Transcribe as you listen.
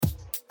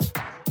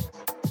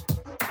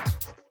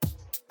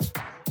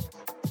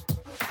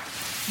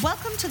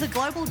Welcome to the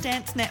Global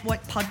Dance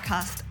Network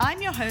podcast.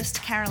 I'm your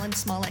host, Carolyn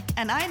Smolik,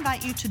 and I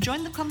invite you to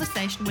join the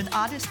conversation with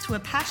artists who are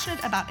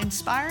passionate about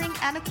inspiring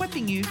and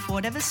equipping you for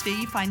whatever sphere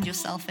you find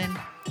yourself in.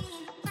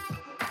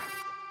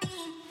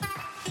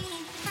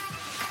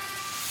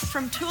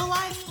 From tour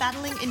life,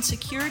 battling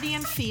insecurity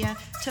and fear,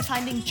 to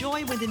finding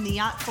joy within the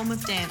art form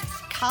of dance,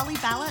 Carley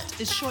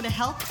Ballett is sure to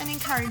help and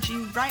encourage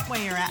you right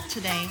where you're at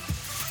today.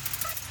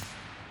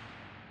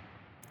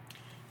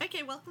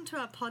 Okay, welcome to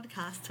our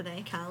podcast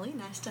today, Carley.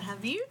 Nice to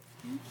have you.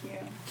 Thank you.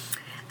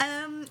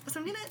 So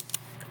I'm going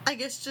to,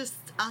 just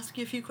ask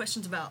you a few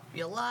questions about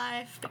your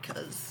life,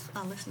 because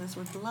our listeners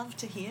would love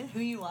to hear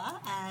who you are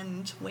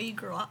and where you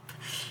grew up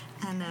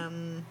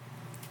and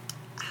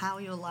how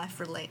your life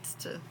relates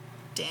to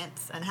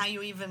dance and how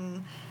you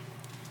even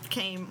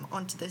came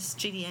onto this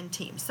GDN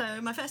team.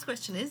 So my first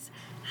question is,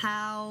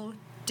 how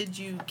did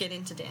you get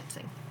into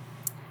dancing?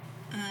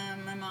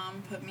 My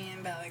mom put me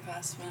in ballet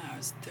class when I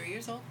was 3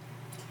 years old.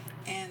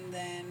 And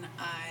then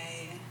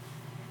I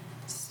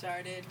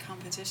started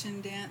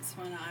competition dance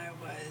when I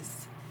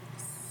was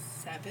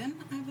 7,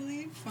 I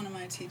believe. One of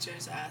my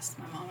teachers asked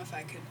my mom if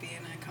I could be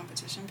in a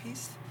competition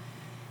piece.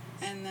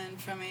 And then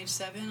from age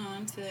 7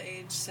 on to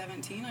age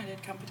 17, I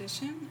did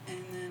competition.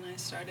 And then I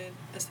started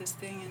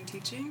assisting and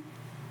teaching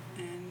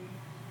and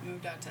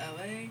moved out to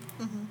LA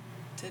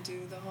to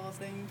do the whole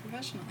thing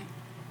professionally.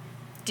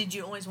 Did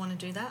you always want to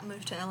do that,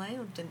 move to LA,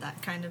 or did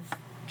that kind of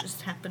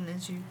just happen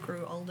as you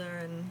grew older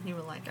and you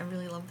were like, I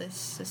really love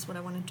this is what I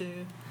want to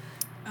do?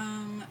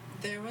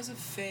 There was a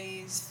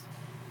phase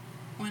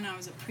when I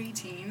was a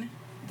preteen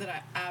that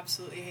I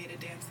absolutely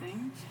hated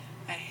dancing.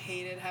 I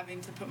hated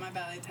having to put my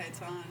ballet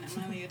tights on and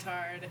my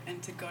leotard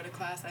and to go to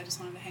class. I just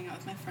wanted to hang out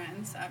with my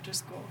friends after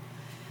school.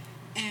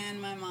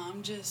 And my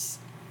mom just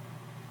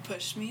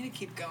pushed me to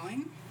keep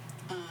going.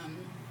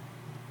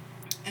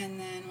 And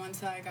then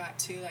once I got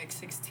to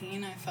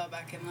 16, I fell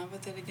back in love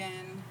with it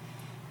again.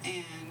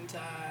 And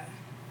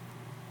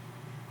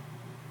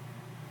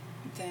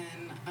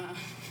then I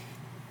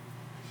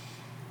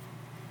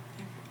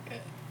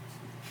forget.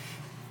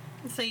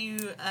 So you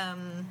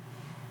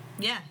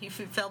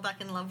fell back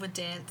in love with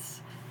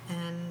dance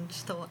and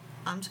thought,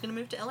 I'm just going to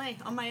move to LA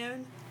on my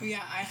own?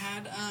 Yeah, I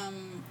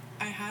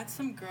had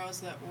some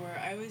girls I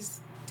always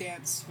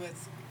danced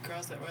with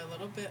girls that were a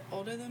little bit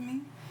older than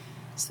me.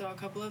 So a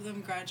couple of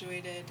them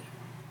graduated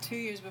 2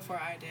 years before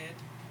I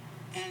did.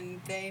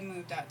 And they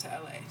moved out to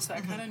LA. So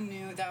I kind of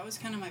knew, that was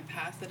kind of my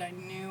path, that I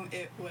knew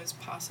it was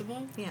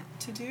possible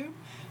to do.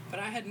 But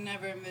I had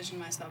never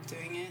envisioned myself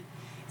doing it.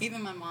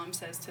 Even my mom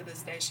says to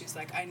this day, she's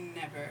like, I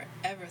never,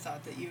 ever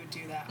thought that you would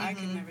do that. I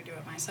could never do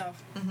it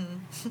myself.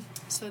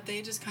 So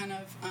they just kind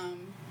of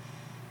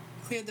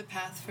cleared the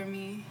path for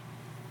me.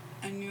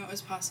 I knew it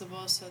was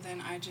possible, so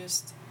then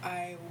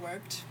I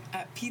worked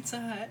at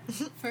Pizza Hut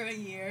for a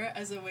year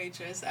as a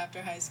waitress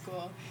after high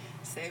school,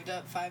 saved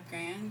up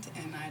 $5,000,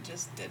 and I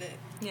just did it.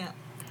 Yeah.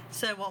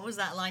 So what was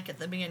that like at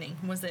the beginning?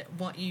 Was it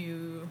what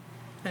you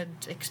had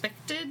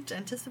expected,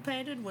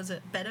 anticipated? Was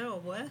it better or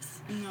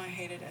worse? No, I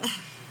hated it.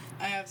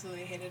 I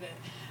absolutely hated it.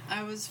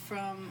 I was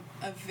from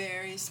a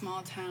very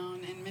small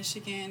town in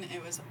Michigan.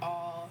 It was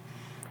all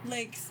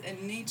lakes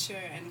and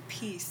nature and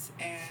peace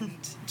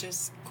and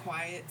just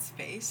quiet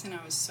space, and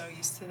I was so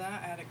used to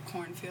that. I had a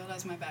cornfield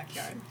as my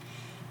backyard.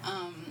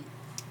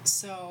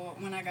 So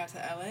when I got to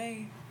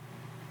LA,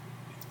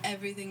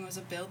 everything was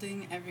a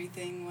building. I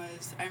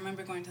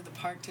remember going to the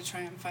park to try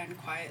and find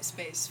quiet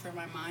space for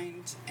my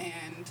mind,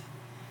 and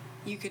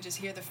you could just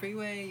hear the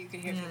freeway, you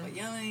could hear people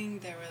yelling,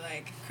 there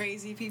were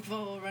crazy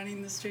people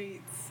running the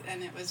streets,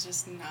 and it was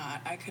just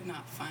I could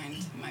not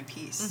find my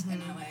peace in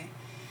LA.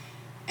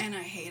 And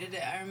I hated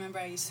it. I remember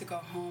I used to go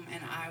home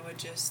and I would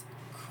just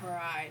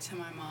cry to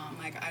my mom,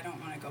 I don't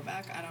want to go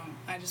back.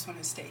 I just want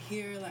to stay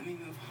here. Let me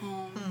move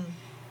home.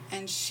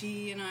 And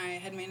she and I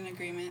had made an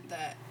agreement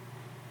that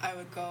I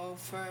would go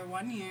for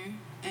 1 year,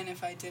 and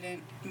if I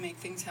didn't make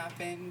things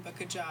happen,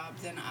 book a job,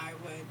 then I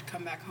would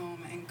come back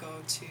home and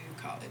go to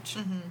college,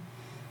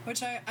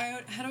 which I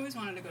had always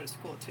wanted to go to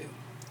school too.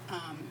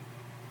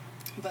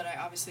 But I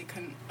obviously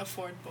couldn't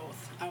afford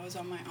both. I was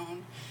on my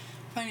own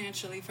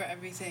financially for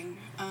everything.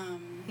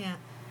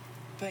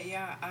 But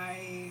yeah,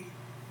 I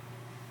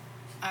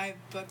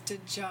booked a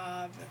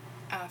job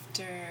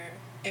after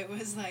it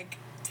was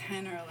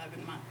 10 or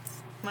 11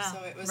 months. Wow.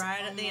 So it was right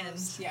almost, at the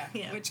end.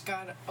 Yeah, which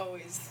God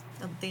always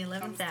the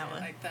 11th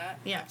hour like that.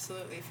 Yeah,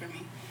 absolutely for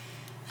me.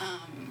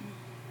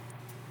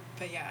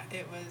 But yeah,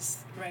 it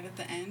was right at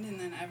the end, and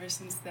then ever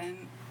since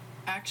then,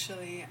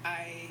 actually,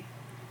 I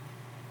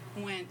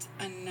went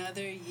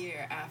another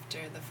year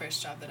after the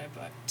first job that I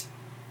booked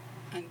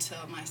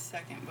until my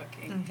second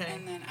booking. Okay.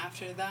 And then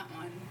after that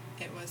one,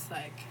 it was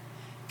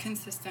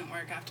consistent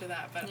work after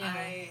that. But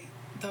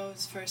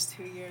those first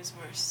 2 years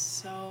were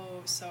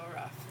so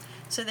rough.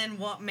 So then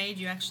what made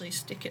you actually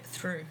stick it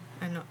through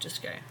and not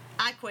just go,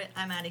 I quit,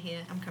 I'm out of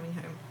here, I'm coming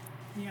home?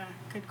 Yeah,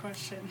 good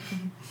question.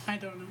 I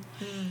don't know.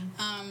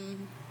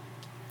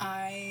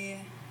 I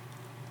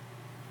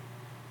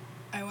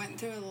went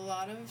through a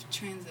lot of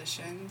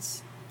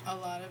transitions a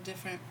lot of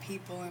different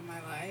people in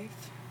my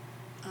life.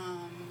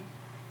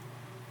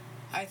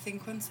 I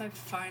think once I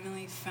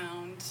finally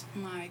found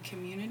my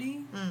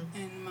community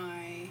and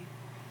my,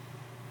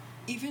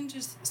 even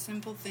just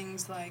simple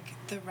things like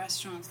the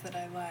restaurants that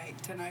I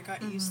liked, and I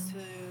got used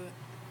to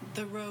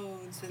the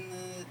roads and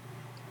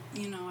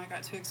I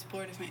got to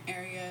explore different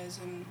areas,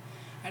 and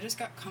I just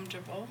got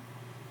comfortable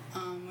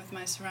with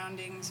my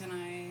surroundings, and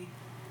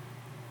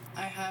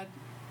I had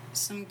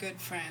some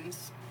good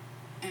friends,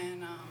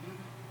 and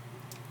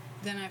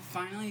then I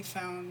finally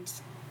found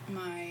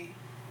my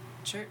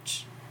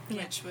church,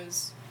 which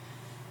was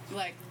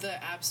like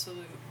the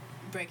absolute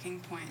breaking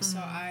point. So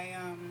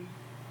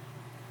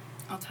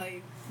I'll tell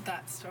you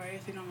that story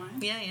if you don't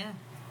mind. Yeah.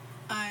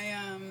 I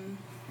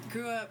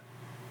grew up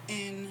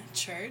in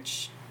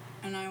church,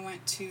 and I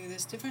went to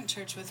this different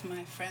church with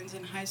my friends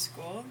in high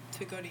school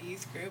to go to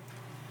youth group,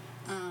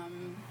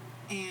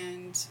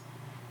 and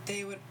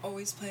they would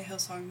always play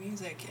Hillsong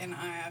music, and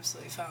I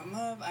absolutely fell in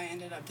love. I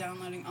ended up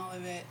downloading all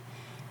of it.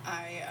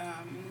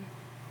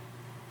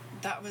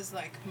 That was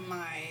like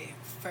my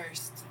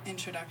first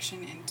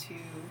introduction into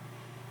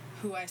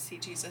who I see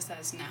Jesus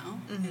as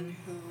now,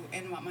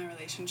 and what my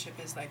relationship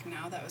is like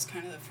now. That was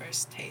kind of the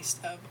first taste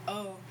of,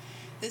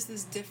 this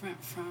is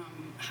different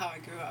from how I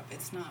grew up.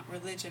 It's not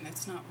religion,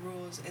 it's not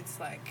rules,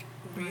 it's like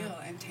real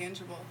and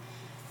tangible.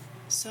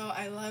 So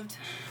I loved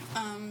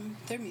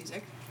their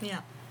music.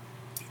 Yeah.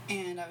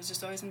 And I was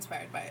just always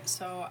inspired by it.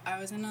 So I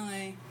was in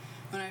LA.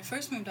 When I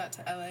first moved out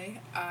to LA,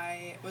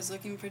 I was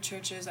looking for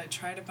churches. I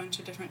tried a bunch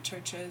of different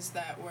churches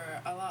that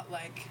were a lot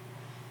like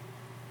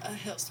a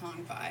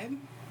Hillsong vibe,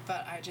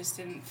 but I just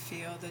didn't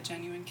feel the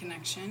genuine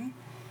connection.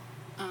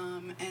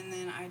 And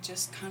then I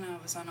just kind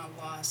of was on a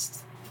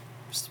lost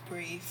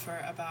spree for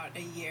about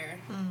a year.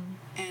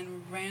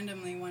 And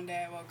randomly one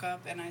day I woke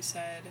up and I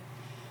said,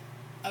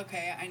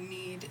 okay, I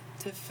need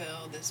to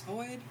fill this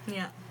void.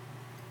 Yeah.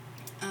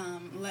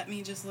 Let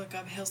me just look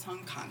up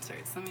Hillsong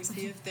concerts. Let me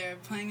see if they're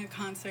playing a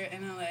concert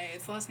in LA.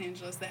 It's Los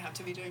Angeles. They have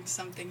to be doing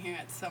something here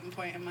at some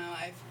point in my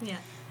life. Yeah.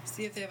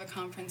 See if they have a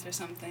conference or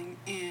something.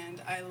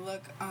 And I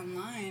look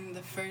online.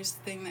 The first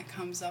thing that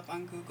comes up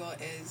on Google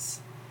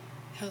is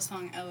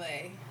Hillsong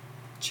LA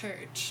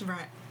Church.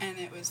 Right. And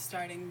it was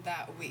starting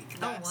that week,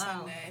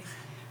 Sunday,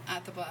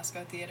 at the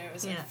Blasco Theater. It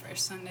was our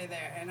first Sunday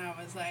there. And I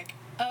was like,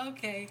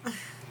 okay.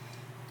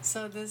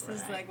 So this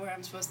is like where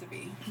I'm supposed to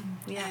be.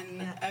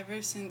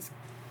 Ever since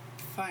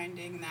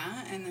finding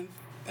that, and then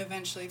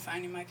eventually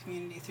finding my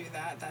community through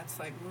that, that's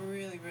like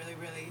really, really,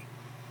 really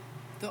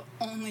the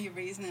only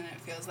reason, and it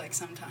feels like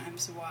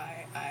sometimes,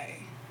 why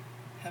I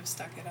have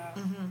stuck it out.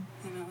 And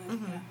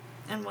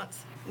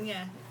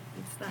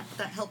it's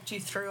that helped you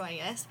through, I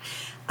guess.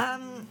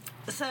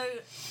 So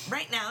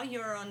right now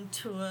you're on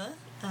tour.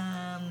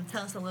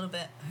 Tell us a little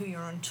bit who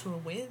you're on tour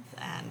with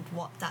and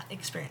what that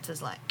experience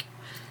is like.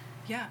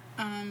 Yeah,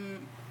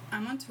 I'm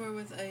on tour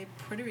with a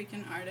Puerto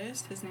Rican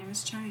artist. His name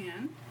is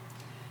Cheyenne.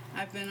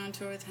 I've been on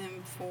tour with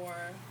him for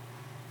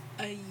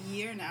a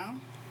year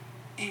now,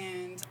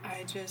 and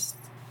I just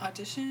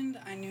auditioned.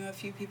 I knew a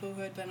few people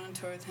who had been on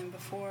tour with him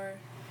before,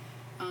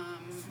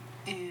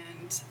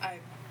 and I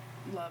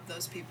love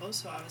those people,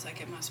 so I was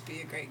like, it must be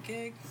a great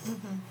gig.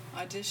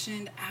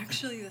 Auditioned.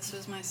 Actually, this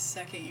was my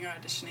second year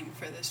auditioning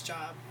for this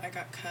job. I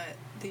got cut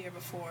the year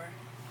before,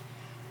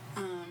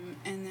 and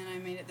then I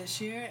made it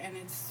this year, and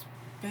it's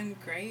been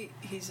great.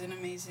 He's an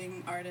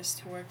amazing artist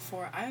to work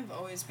for. I've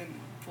always been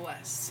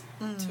blessed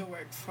to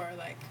work for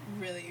like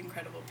really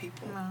incredible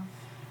people. Wow.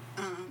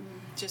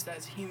 Just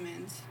as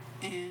humans.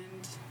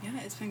 And yeah,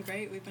 it's been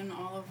great. We've been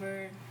all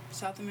over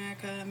South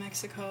America,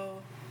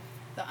 Mexico,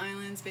 the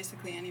islands,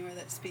 basically anywhere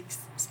that speaks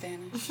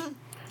Spanish.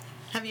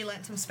 Have you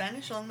learnt some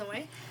Spanish along the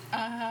way?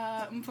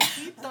 Un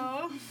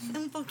poquito.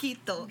 Un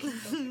poquito.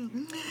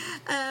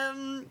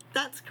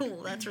 That's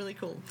cool. That's really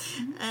cool.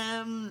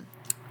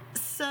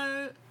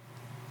 So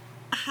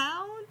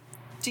how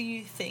do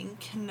you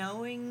think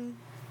knowing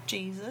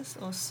Jesus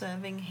or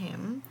serving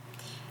him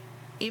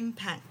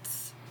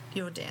impacts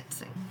your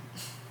dancing?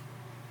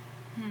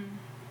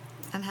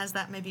 And has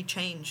that maybe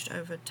changed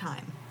over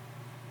time?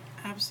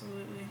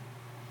 Absolutely.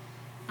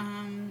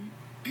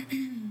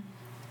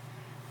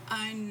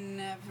 I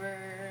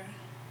never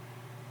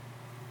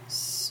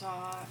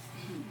saw...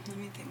 let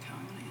me think how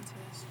I'm going to answer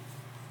this.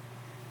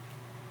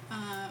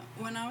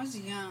 When I was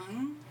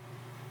young,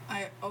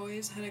 I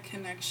always had a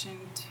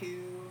connection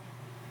to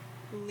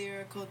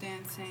lyrical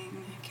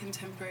dancing,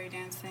 contemporary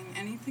dancing,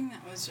 anything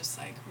that was just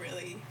like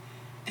really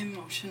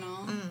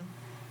emotional.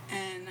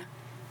 And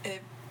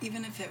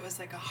even if it was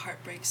like a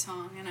heartbreak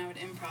song and I would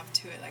improv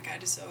to it, like I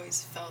just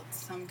always felt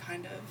some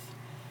kind of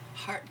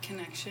heart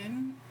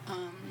connection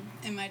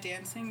in my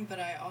dancing. But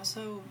I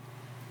also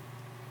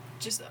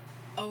just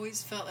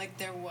always felt like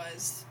there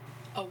was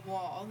a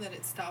wall that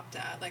it stopped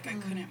at, like I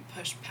couldn't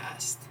push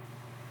past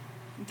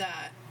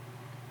that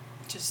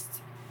just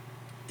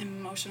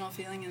emotional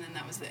feeling, and then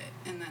that was it.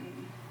 And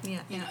then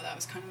you know, that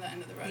was kind of the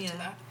end of the road to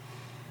that.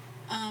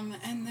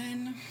 And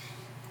then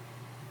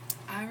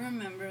I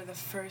remember the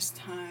first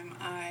time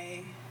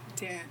I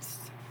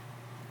danced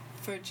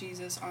for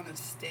Jesus on a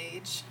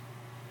stage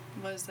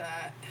was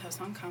at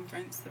Hillsong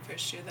Conference, the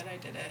first year that I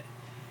did it.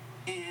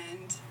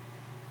 And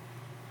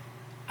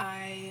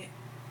I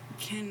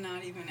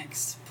cannot even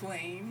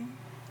explain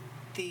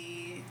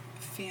the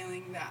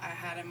feeling that I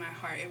had in my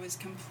heart. It was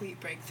complete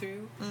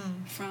breakthrough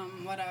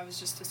from what I was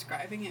just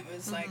describing. It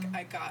was like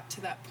I got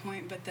to that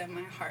point, but then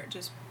my heart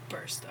just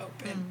burst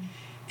open.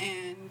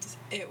 And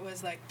it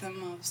was like the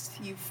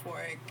most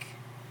euphoric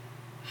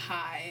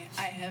high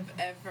I have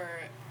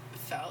ever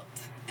felt.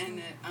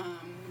 And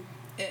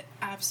it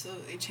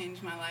absolutely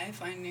changed my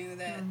life. I knew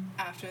that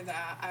after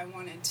that I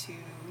wanted to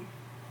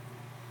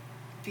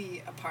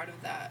be a part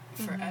of that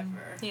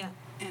forever. Yeah.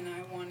 And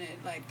I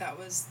wanted, like, that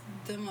was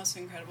the most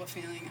incredible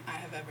feeling I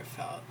have ever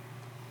felt.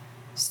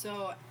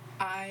 So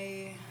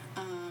I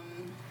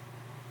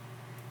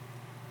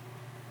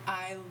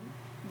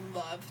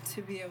love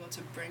to be able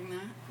to bring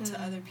that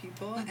to other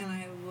people, and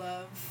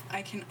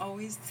I can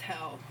always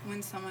tell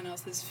when someone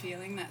else is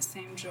feeling that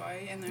same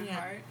joy in their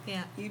heart.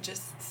 Yeah. You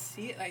just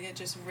see it, like, it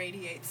just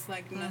radiates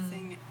like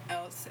nothing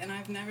else. And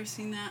I've never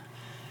seen that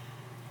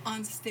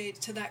on stage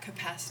to that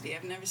capacity.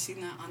 I've never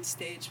seen that on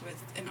stage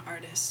with an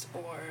artist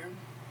or,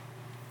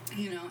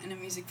 you know, in a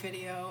music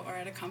video or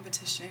at a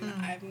competition.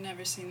 I've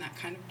never seen that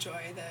kind of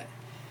joy that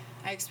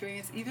I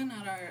experienced even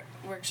at our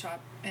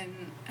workshop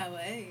in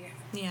LA.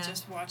 Yeah.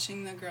 Just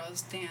watching the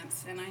girls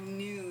dance, and I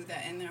knew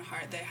that in their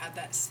heart they had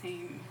that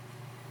same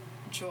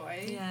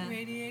joy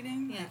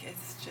radiating. Yeah. Like,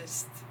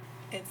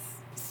 it's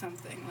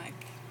something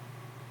like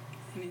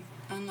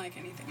unlike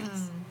anything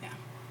else. Yeah.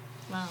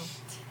 Wow.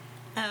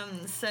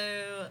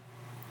 So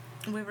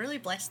we're really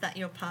blessed that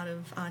you're part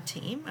of our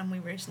team, and we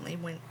recently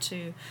went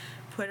to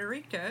Puerto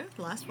Rico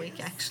last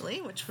week,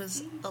 actually, which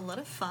was a lot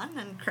of fun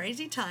and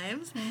crazy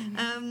times.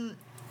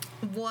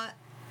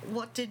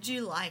 What did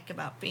you like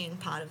about being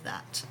part of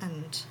that?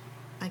 And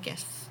I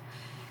guess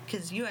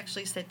because you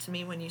actually said to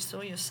me when you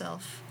saw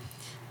yourself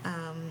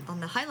on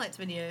the highlights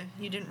video,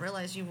 you didn't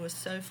realize you were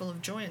so full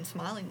of joy and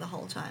smiling the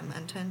whole time,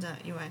 and turns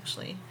out you were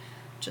actually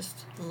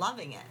just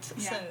loving it.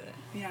 Yeah. So,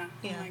 yeah.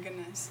 Oh my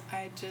goodness.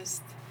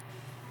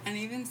 And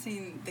even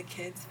seeing the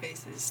kids'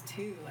 faces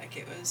too, like,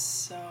 it was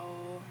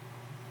so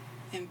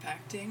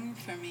impacting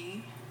for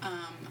me.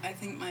 I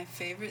think my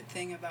favorite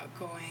thing about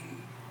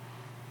going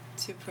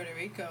to Puerto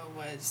Rico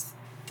was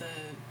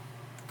the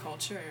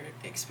culture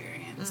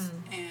experience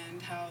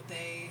and how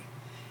they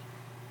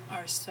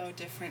are so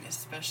different,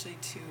 especially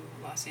to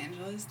Los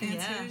Angeles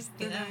dancers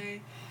that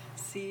I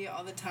see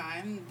all the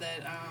time,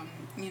 that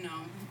you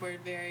know, we're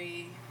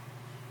very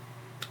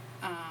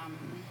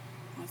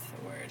what's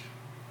the word,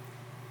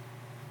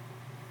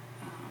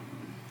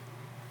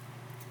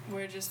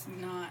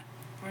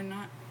 we're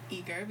not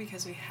eager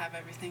because we have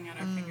everything at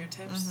our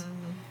fingertips.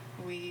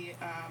 We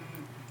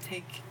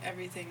take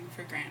everything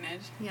for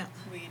granted. Yeah.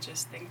 We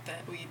just think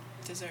that we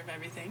deserve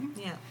everything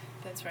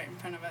that's right in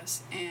front of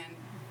us. And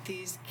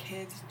these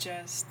kids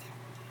just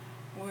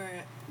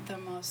were the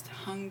most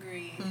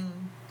hungry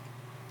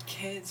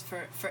kids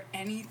for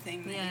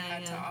anything that you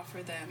had to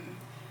offer them,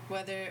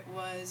 whether it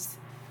was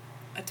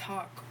a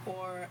talk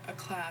or a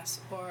class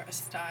or a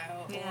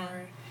style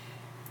or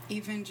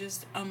even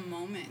just a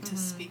moment to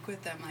speak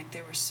with them. Like,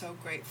 they were so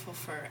grateful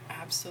for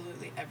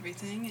absolutely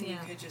everything, and you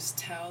could just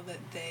tell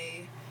that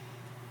they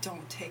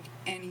don't take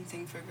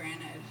anything for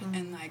granted.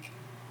 And, like,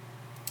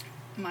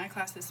 my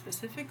classes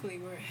specifically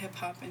were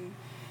hip-hop and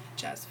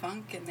jazz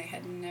funk, and they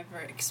had never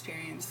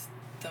experienced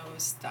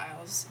those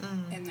styles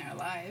in their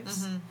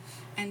lives.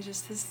 And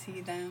just to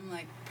see them,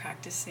 like,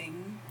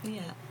 practicing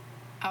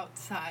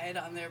outside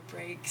on their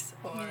breaks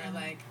or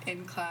like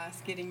in class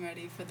getting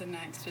ready for the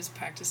next, just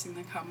practicing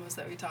the combos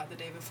that we taught the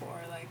day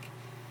before, like,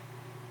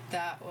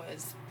 that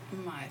was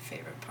my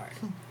favorite part.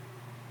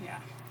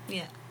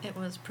 Yeah, it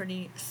was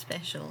pretty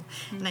special.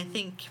 And I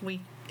think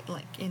we,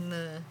 like, in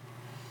the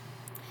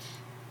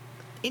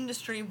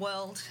industry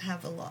world,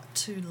 have a lot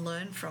to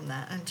learn from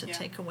that and to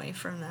take away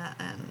from that.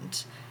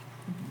 And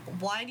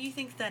why do you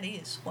think that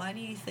is? Why do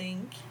you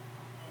think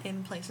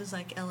in places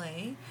like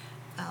LA,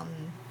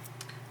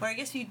 where I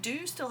guess you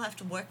do still have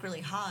to work really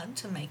hard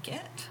to make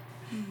it,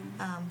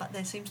 but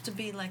there seems to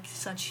be, like,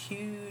 such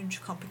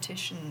huge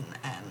competition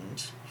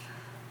and,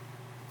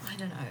 I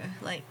don't know,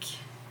 like,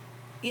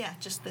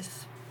 just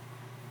this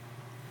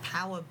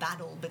power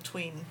battle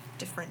between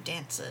different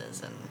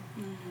dancers and...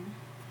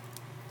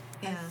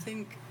 I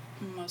think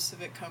most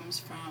of it comes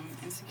from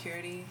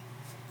insecurity,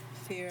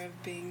 fear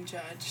of being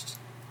judged.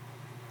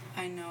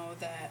 I know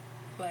that,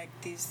 like,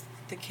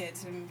 the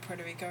kids in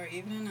Puerto Rico or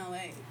even in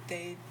LA,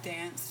 they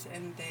danced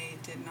and they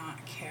did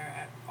not care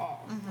at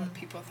all what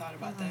people thought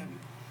about them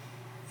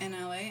in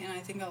LA. And I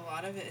think a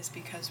lot of it is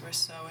because we're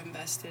so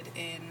invested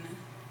in,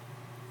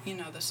 you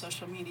know, the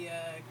social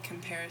media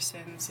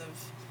comparisons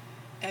of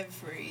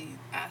every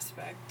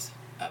aspect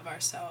of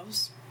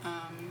ourselves.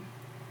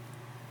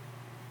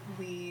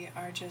 We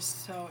are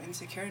just so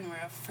insecure, and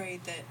we're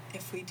afraid that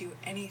if we do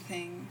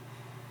anything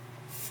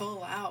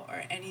full out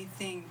or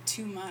anything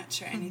too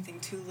much or anything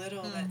too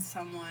little, that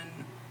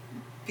someone,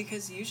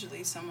 because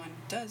usually someone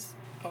does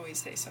always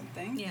say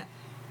something. Yeah.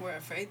 We're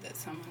afraid that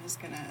someone is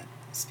going to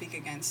speak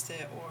against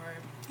it or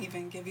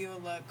even give you a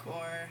look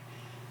or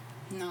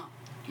not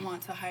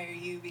want to hire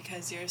you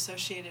because you're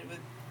associated with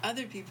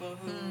other people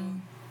who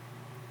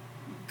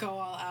go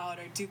all out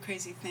or do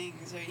crazy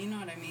things, or you know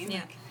what I mean?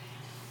 Yeah. Like,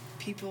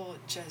 people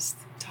just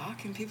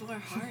talk and people are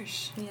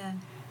harsh. Yeah.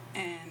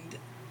 And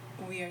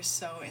we are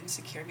so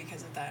insecure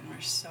because of that, and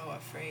we're so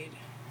afraid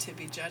to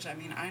be judged. I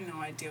mean, I know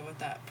I deal with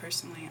that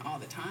personally all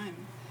the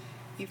time.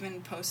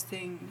 Even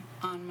posting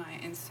on my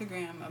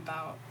Instagram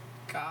about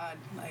God,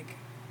 like,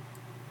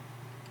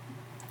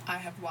 I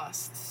have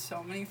lost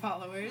so many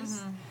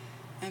followers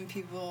and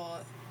people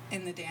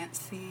in the dance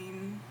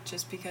scene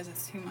just because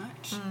it's too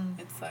much.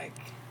 It's like,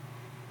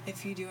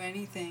 if you do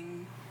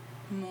anything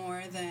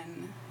more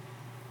than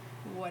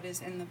what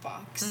is in the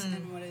box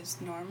and what is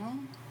normal,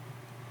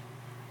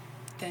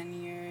 then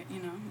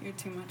you're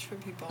too much for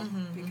people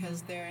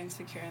because they're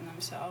insecure in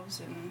themselves.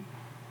 And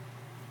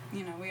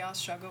we all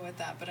struggle with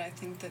that, but I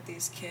think that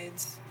these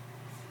kids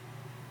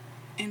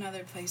in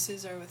other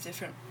places or with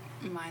different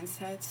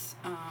mindsets,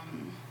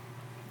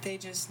 they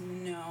just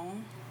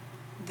know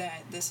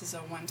that this is a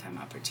one-time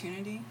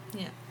opportunity.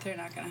 Yeah. They're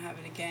not going to have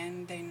it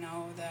again. They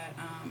know that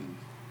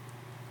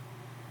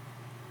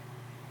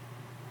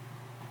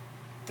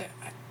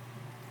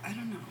I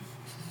don't know.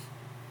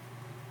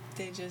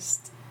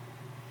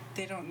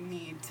 They don't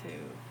need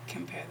to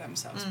compare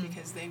themselves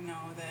because they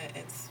know that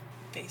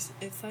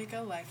it's like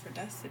a life or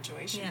death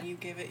situation. Yeah. You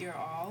give it your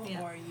all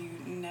or you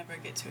never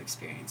get to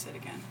experience it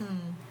again.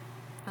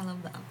 I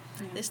love that.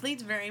 Yeah. This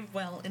leads very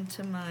well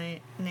into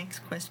my next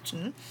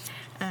question,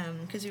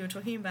 because you were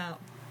talking about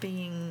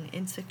being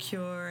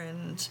insecure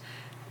and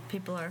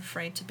people are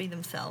afraid to be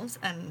themselves,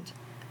 and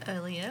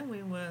earlier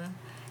we were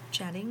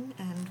chatting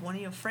and one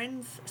of your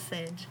friends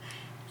said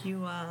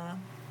you are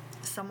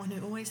someone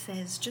who always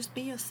says, just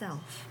be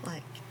yourself,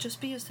 like, just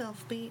be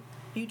yourself,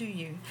 you do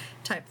you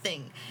type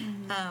thing.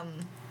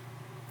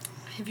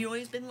 Have you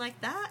always been like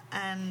that?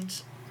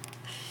 And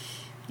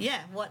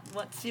yeah,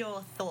 what's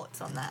your thoughts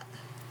on that?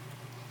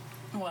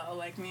 Well,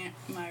 like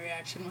my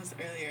reaction was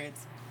earlier,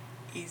 it's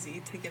easy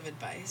to give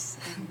advice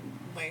and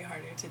way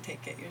harder to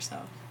take it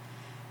yourself.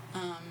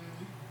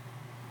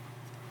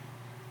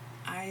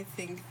 I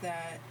think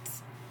that,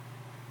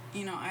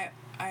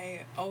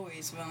 I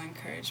always will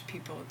encourage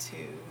people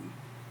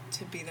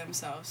to be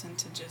themselves and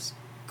to just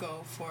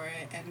go for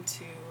it and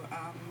to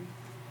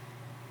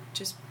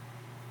just,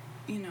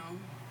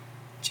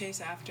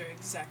 chase after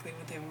exactly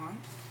what they want.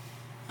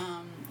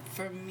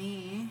 For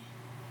me,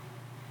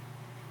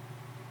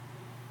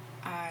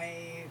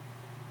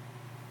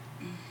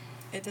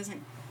 it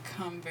doesn't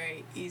come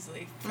very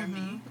easily for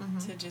me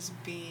to just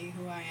be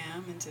who I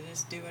am and to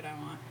just do what I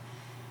want.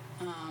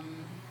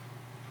 I'm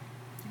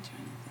trying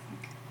to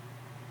think.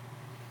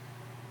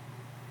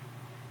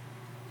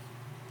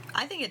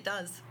 I think it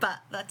does,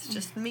 but that's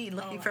just me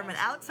looking from an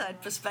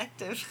outside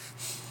perspective.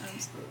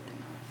 Absolutely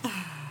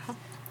not.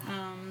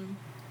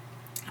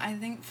 I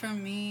think for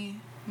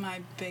me,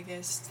 my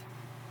biggest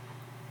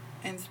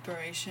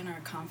inspiration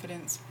or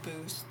confidence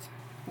boost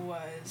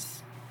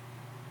was,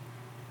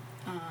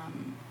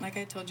 like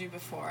I told you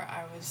before,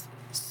 I was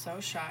so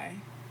shy.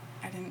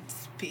 I didn't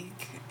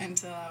speak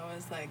until I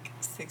was like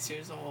 6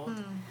 years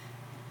old.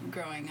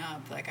 Growing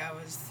up, like, I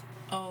was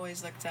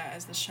always looked at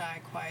as the shy,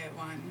 quiet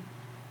one.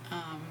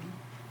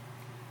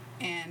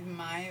 And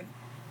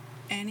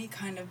any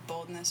kind of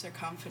boldness or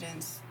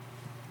confidence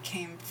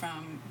came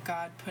from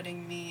God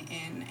putting me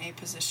in a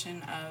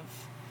position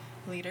of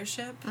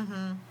leadership,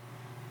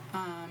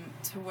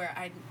 to where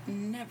I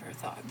never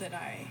thought that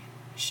I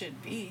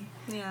should be.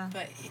 Yeah.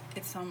 But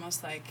it's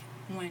almost like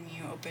when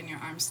you open your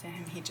arms to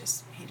Him, He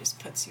just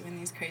puts you in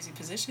these crazy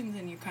positions,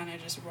 and you kind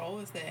of just roll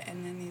with it,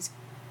 and then these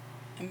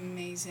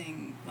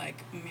amazing,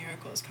 like,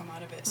 miracles come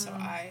out of it. So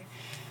I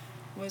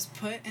was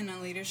put in a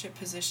leadership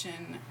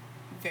position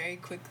very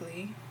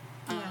quickly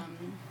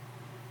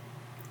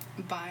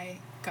by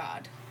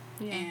God.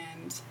 Yeah.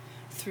 And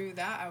through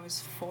that, I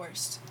was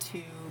forced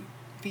to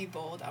be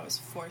bold. I was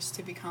forced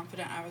to be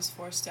confident. I was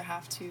forced to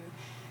have to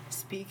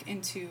speak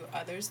into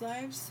others'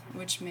 lives,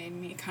 which made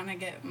me kind of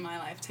get my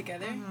life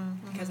together,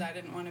 because I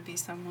didn't want to be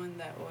someone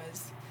that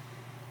was,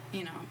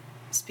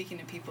 speaking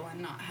to people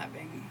and not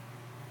having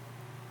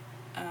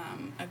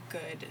a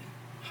good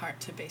heart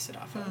to base it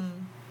off of.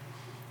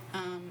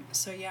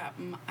 So yeah,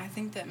 I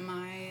think that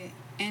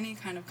any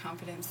kind of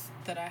confidence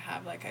that I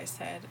have, like I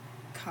said,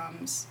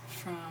 comes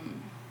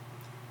from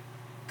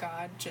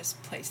God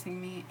just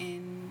placing me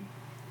in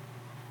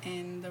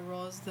the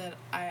roles that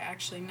I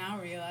actually now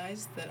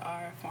realize that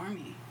are for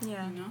me.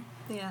 Yeah.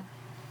 Yeah.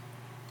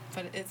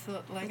 But it's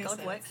like God I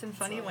said, works in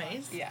funny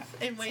ways. Yeah.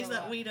 In ways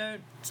that we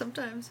don't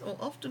sometimes or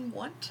often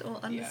want or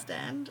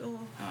understand or.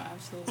 Oh,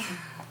 absolutely.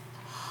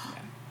 Yeah.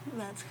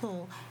 That's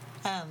cool.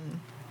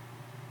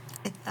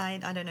 I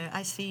don't know.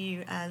 I see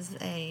you as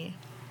a.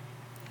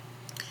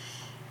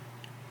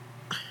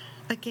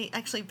 Okay,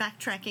 actually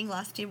backtracking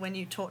last year when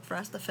you taught for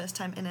us the first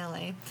time in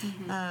LA,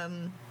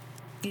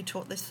 you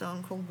taught this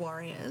song called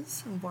Warrior,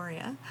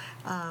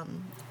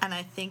 and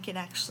I think it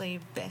actually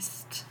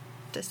best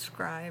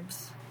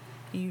describes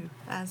you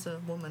as a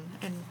woman,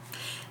 and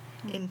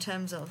in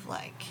terms of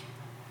like,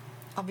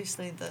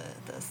 obviously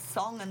the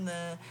song and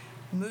the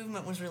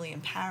movement was really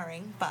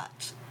empowering,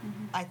 but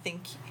I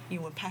think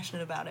you were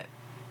passionate about it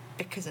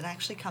because it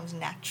actually comes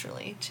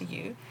naturally to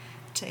you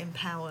to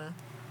empower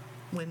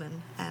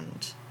women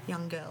and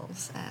young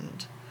girls.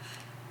 And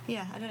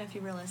yeah, I don't know if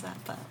you realise that,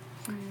 but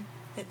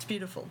it's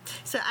beautiful.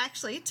 So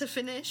actually, to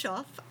finish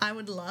off, I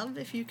would love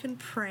if you can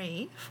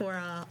pray for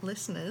our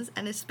listeners,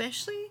 and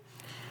especially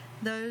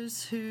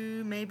those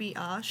who maybe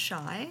are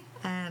shy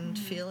and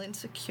feel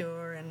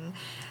insecure and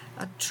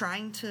are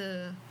trying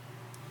to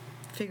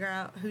figure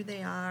out who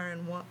they are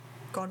and what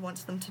God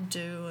wants them to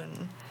do.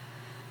 And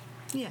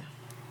yeah,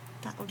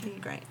 that would be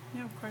great.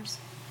 Yeah, of course.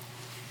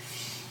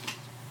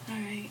 All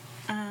right.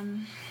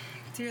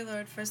 Dear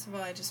Lord, first of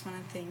all, I just want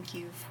to thank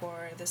you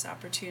for this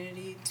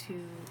opportunity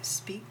to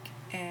speak,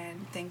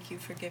 and thank you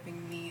for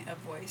giving me a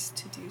voice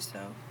to do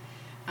so.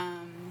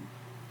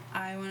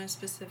 I want to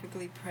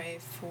specifically pray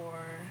for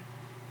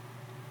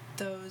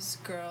those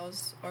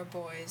girls or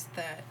boys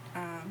that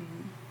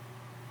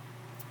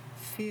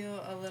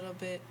feel a little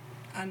bit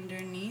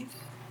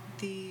underneath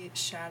the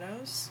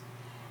shadows,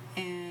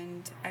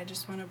 and I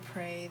just want to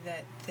pray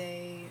that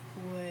they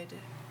would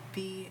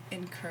be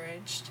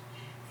encouraged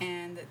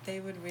and that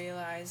they would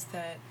realize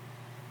that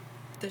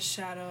the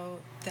shadow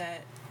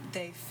that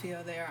they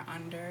feel they are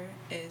under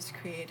is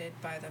created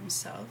by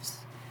themselves.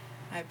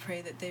 I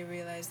pray that they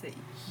realize that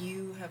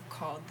you have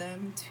called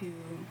them to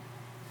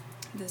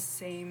the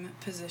same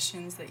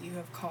positions that you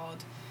have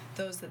called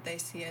those that they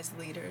see as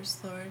leaders,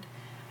 Lord.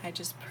 I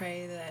just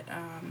pray that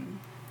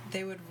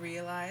they would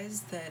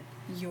realize that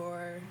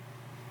your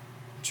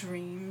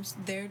dreams,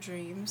 their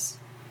dreams,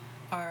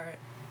 are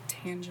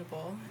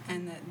tangible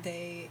and that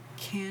they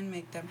can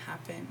make them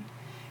happen.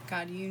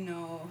 God, you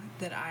know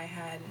that I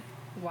had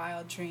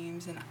wild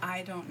dreams and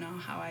I don't know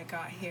how I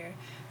got here,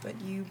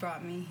 but you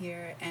brought me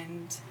here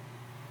and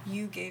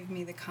you gave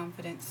me the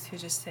confidence to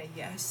just say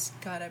yes.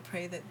 God, I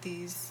pray that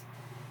these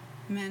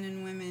men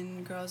and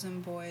women, girls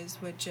and boys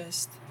would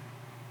just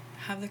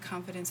have the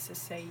confidence to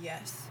say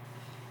yes.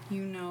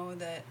 You know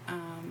that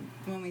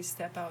when we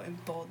step out in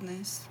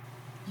boldness,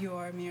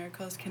 your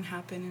miracles can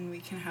happen and we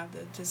can have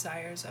the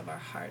desires of our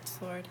hearts,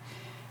 Lord.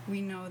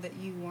 We know that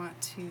you want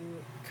to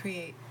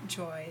create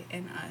joy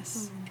in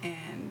us,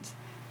 and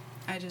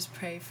I just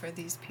pray for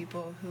these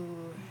people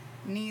who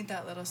need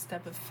that little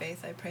step of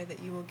faith. I pray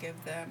that you will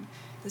give them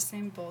the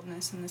same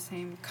boldness and the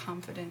same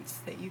confidence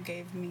that you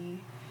gave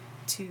me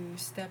to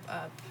step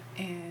up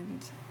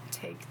and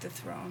take the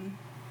throne.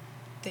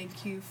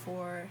 Thank you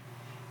for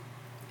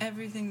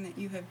everything that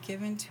you have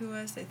given to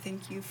us. I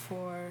thank you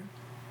for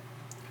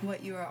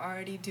what you are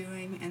already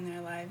doing in their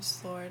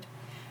lives, Lord.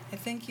 I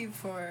thank you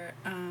for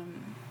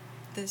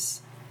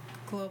this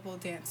global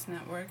dance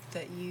network,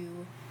 that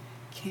you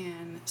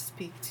can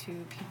speak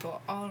to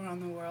people all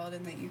around the world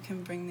and that you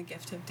can bring the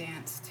gift of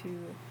dance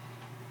to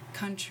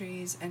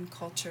countries and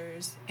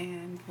cultures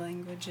and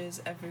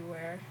languages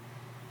everywhere.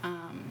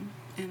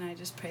 And I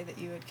just pray that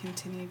you would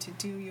continue to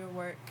do your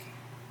work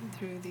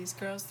through these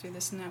girls, through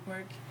this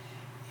network,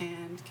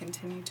 and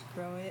continue to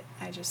grow it.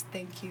 I just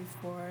thank you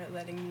for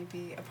letting me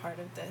be a part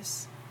of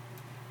this.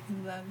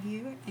 I love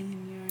you.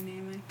 In your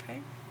name I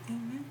pray.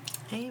 Amen.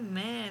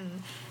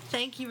 Amen.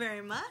 Thank you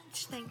very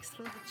much. Thanks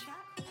for the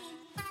chat.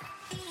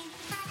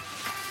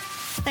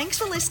 Thanks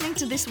for listening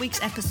to this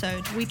week's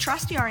episode. We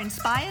trust you are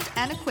inspired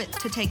and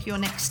equipped to take your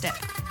next step.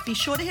 Be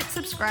sure to hit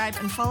subscribe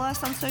and follow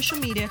us on social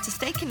media to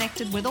stay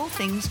connected with all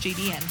things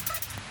GDN.